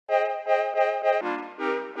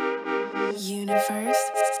Universe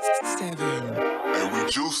 7. And we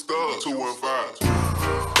juiced up 215.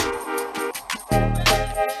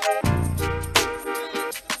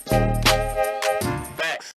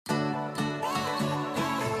 Facts.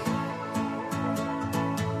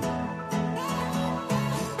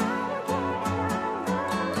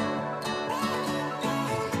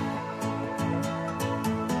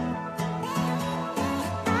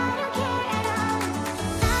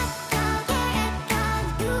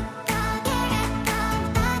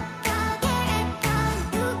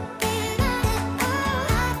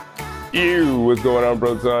 What's going on,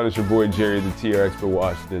 Broton? It's your boy Jerry, the TR Expert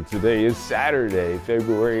Washington. Today is Saturday,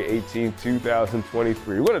 February 18,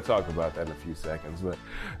 2023. We're going to talk about that in a few seconds, but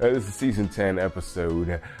this is season 10,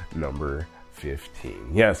 episode number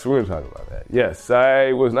 15. Yes, we're going to talk about that. Yes,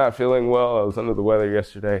 I was not feeling well. I was under the weather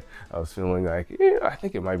yesterday. I was feeling like, I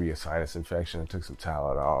think it might be a sinus infection. I took some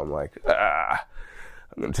Tylenol. I'm like,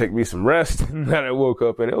 I'm going to take me some rest. And then I woke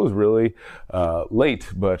up and it was really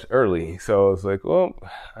late, but early. So I was like, well,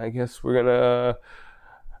 I guess we're going to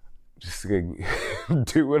just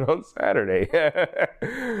do it on Saturday.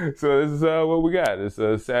 So this is what we got. It's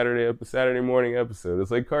a Saturday morning episode.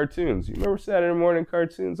 It's like cartoons. You remember Saturday morning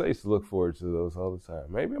cartoons? I used to look forward to those all the time.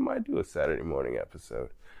 Maybe I might do a Saturday morning episode.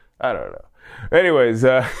 I don't know. Anyways,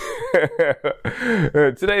 today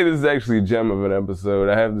this is actually a gem of an episode.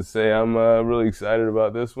 I have to say I'm really excited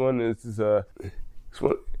about this one. It's one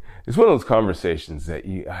of those conversations that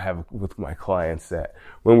I have with my clients that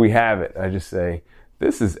when we have it, I just say,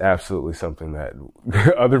 this is absolutely something that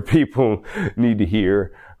other people need to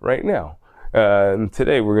hear right now. And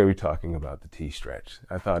today we're going to be talking about the T-stretch.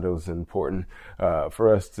 I thought it was important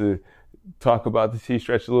for us to talk about the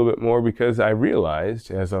T-stretch a little bit more because I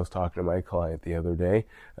realized, as I was talking to my client the other day,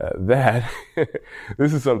 that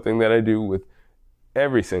this is something that I do with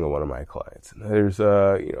every single one of my clients. There's,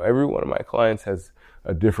 every one of my clients has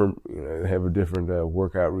a different, they have a different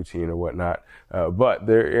workout routine or whatnot. But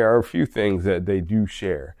there are a few things that they do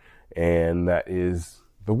share, and that is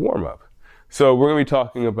the warm-up. So we're going to be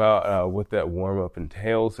talking about what that warm-up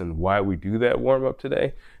entails and why we do that warm-up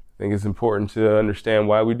today. I think it's important to understand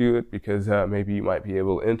why we do it because maybe you might be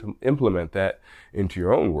able to implement that into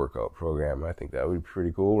your own workout program. I think that would be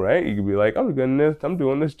pretty cool, right? You could be like, I'm doing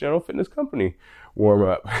this General Fitness Company warm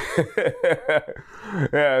up.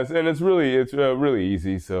 Yes, and it's really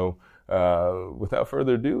easy. So without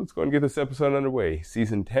further ado, let's go and get this episode underway.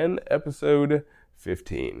 Season 10, episode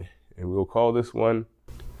 15, and we'll call this one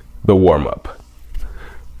the warm up.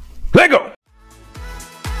 Let go.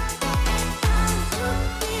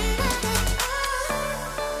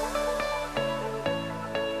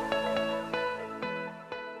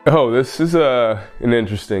 Oh, this is an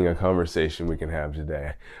interesting conversation we can have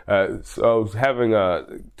today. So I was having a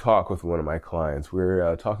talk with one of my clients. We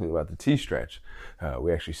were talking about the T-stretch.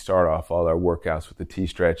 We actually start off all our workouts with the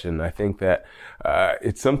T-stretch, and I think that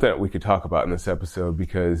it's something that we could talk about in this episode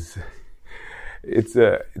because it's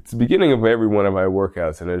the beginning of every one of my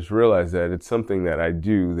workouts, and I just realized that it's something that I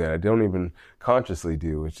do that I don't even consciously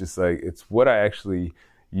do. It's just like, it's what I actually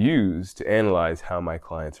use to analyze how my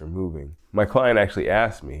clients are moving. My client actually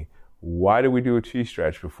asked me, why do we do a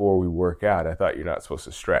T-stretch before we work out? I thought you're not supposed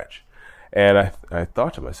to stretch. And I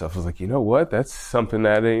thought to myself, I was like, you know what? That's something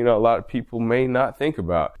that, a lot of people may not think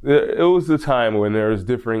about. It was the time when there was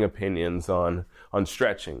differing opinions on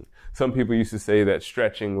stretching. Some people used to say that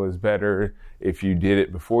stretching was better if you did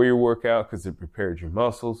it before your workout because it prepared your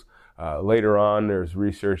muscles. Later on, there's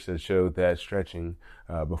research that showed that stretching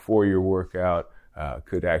before your workout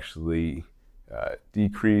could actually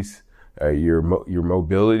decrease your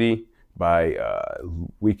mobility by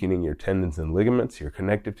weakening your tendons and ligaments, your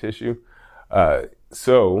connective tissue.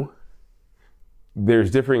 So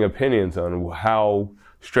there's differing opinions on how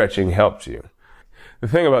stretching helps you. The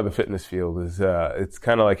thing about the fitness field is it's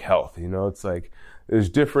kind of like health. It's like there's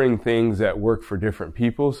differing things that work for different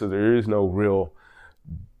people, so there is no real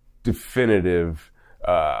definitive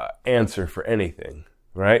answer for anything,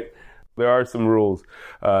 right? There are some rules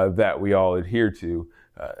that we all adhere to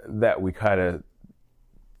that we kind of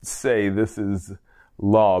say this is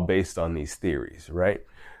law based on these theories, right?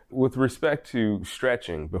 With respect to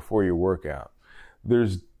stretching before your workout,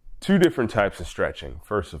 there's two different types of stretching,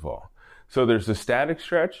 first of all. So there's a static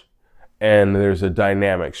stretch and there's a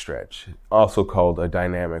dynamic stretch, also called a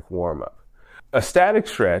dynamic warm-up. A static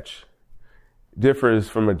stretch differs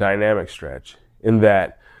from a dynamic stretch in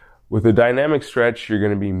that with a dynamic stretch, you're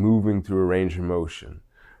going to be moving through a range of motion.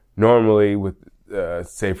 Normally, with,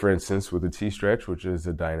 say for instance, with a T-stretch, which is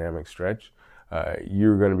a dynamic stretch,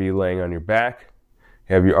 you're going to be laying on your back,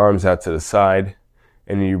 you have your arms out to the side,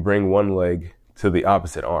 and you bring one leg to the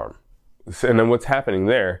opposite arm. And then what's happening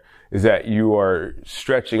there is that you are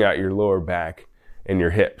stretching out your lower back and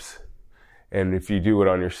your hips. And if you do it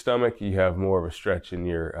on your stomach, you have more of a stretch in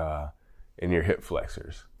your hip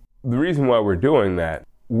flexors. The reason why we're doing that,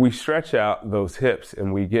 we stretch out those hips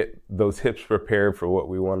and we get those hips prepared for what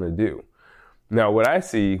we want to do. Now, what I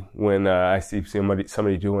see when I see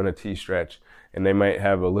somebody doing a T-stretch, and they might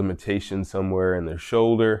have a limitation somewhere in their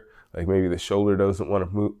shoulder, like maybe the shoulder doesn't want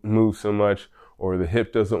to move so much, or the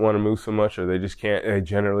hip doesn't want to move so much, or they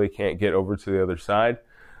generally can't get over to the other side.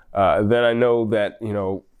 Then I know that,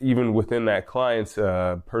 even within that client's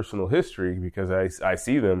personal history, because I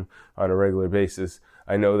see them on a regular basis,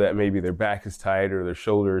 I know that maybe their back is tight, or their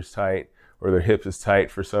shoulder is tight, or their hip is tight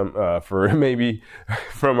for maybe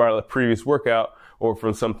from our previous workout, or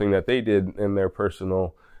from something that they did in their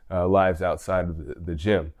personal lives outside of the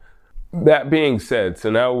gym. That being said, so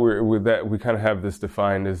now we kind of have this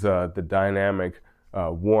defined as the dynamic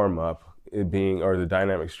warm up or the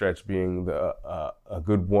dynamic stretch being a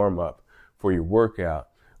good warm up for your workout.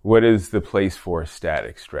 What is the place for a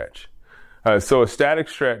static stretch? So a static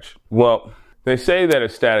stretch, well, they say that a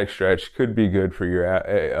static stretch could be good for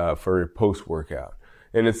your post workout,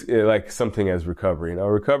 and it's like something as recovery. Now,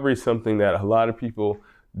 recovery is something that a lot of people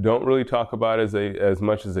don't really talk about as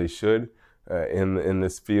much as they should. In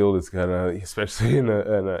this field, it's kind of, especially in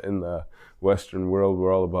the Western world,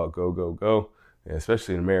 we're all about go, go, go,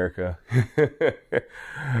 especially in America.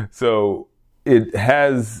 So it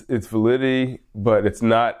has its validity, but it's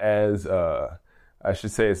not as,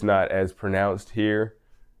 it's not as pronounced here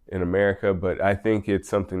in America, but I think it's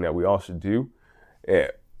something that we all should do.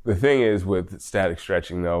 The thing is with static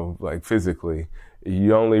stretching though, like physically,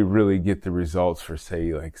 you only really get the results for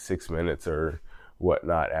say like 6 minutes or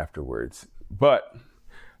whatnot afterwards. But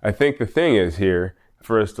I think the thing is here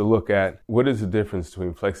for us to look at what is the difference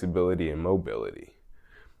between flexibility and mobility,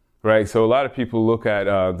 right? So a lot of people look at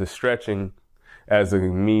the stretching as a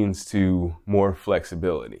means to more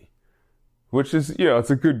flexibility, which is, it's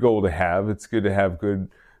a good goal to have. It's good to have good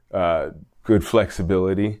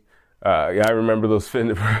flexibility. I remember those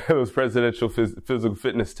presidential physical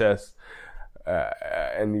fitness tests,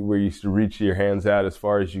 and where you used to reach your hands out as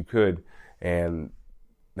far as you could, and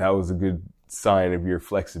that was a good sign of your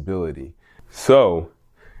flexibility. So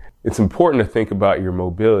it's important to think about your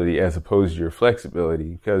mobility as opposed to your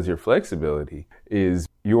flexibility, because your flexibility is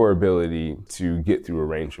your ability to get through a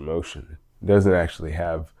range of motion. It doesn't actually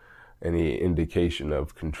have any indication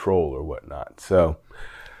of control or whatnot. So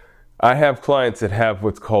I have clients that have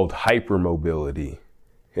what's called hypermobility,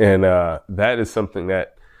 and that is something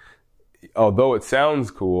that, although it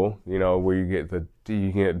sounds cool, where you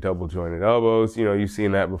get double jointed elbows, you've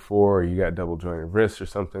seen that before, or you got double jointed wrists or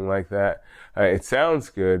something like that. It sounds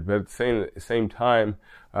good, but at the same time,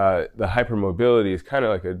 the hypermobility is kind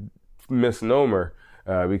of like a misnomer,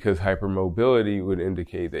 because hypermobility would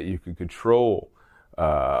indicate that you could control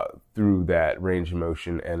through that range of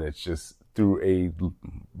motion, and it's just through a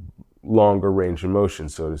longer range of motion,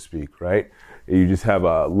 so to speak, right? You just have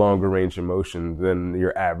a longer range of motion than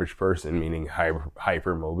your average person, meaning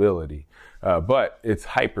hypermobility. But it's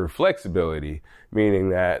hyperflexibility, meaning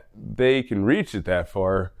that they can reach it that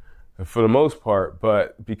far for the most part,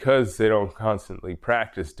 but because they don't constantly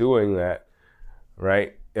practice doing that,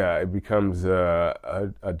 right, it becomes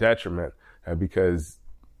a detriment, because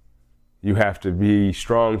you have to be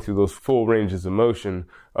strong through those full ranges of motion,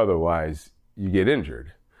 otherwise you get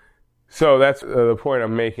injured. So that's the point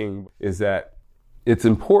I'm making, is that it's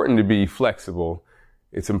important to be flexible,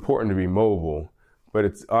 it's important to be mobile, but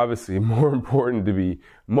it's obviously more important to be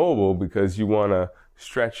mobile because you want to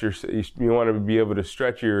be able to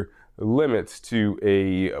stretch your limits to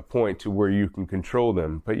a point to where you can control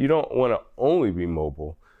them. But you don't want to only be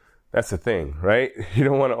mobile. That's the thing, right? You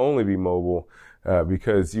don't want to only be mobile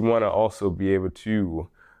because you want to also be able to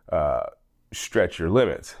stretch your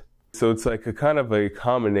limits. So it's like a kind of a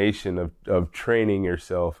combination of training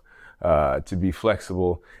yourself to be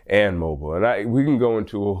flexible and mobile. And we can go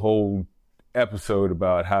into a whole episode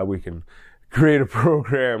about how we can create a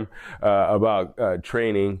program about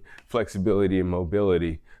training flexibility and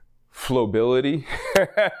mobility. Flowbility.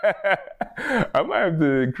 I might have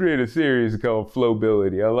to create a series called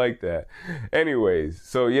Flowbility. I like that. Anyways,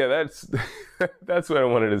 so yeah, that's what I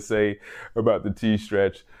wanted to say about the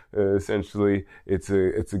T-stretch. Essentially, it's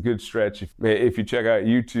a good stretch. If you check out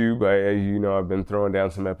YouTube, I've been throwing down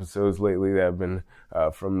some episodes lately that have been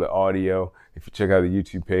from the audio. If you check out the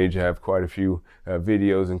YouTube page, I have quite a few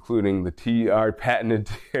videos, including our patented,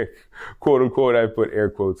 quote unquote, I put air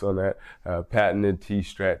quotes on that, patented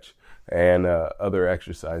T-stretch, and other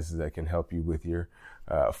exercises that can help you with your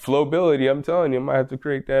Flowbility, I'm telling you, I might have to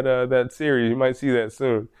create that series. You might see that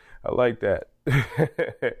soon. I like that.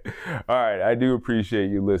 All right, I do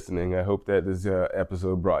appreciate you listening. I hope that this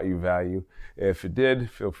episode brought you value. If it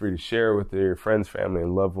did, feel free to share with your friends, family,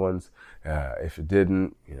 and loved ones. If it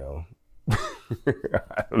didn't,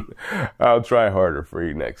 I'll try harder for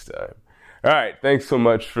you next time. All right, thanks so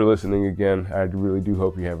much for listening again. I really do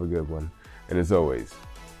hope you have a good one. And as always,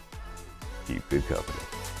 keep good company.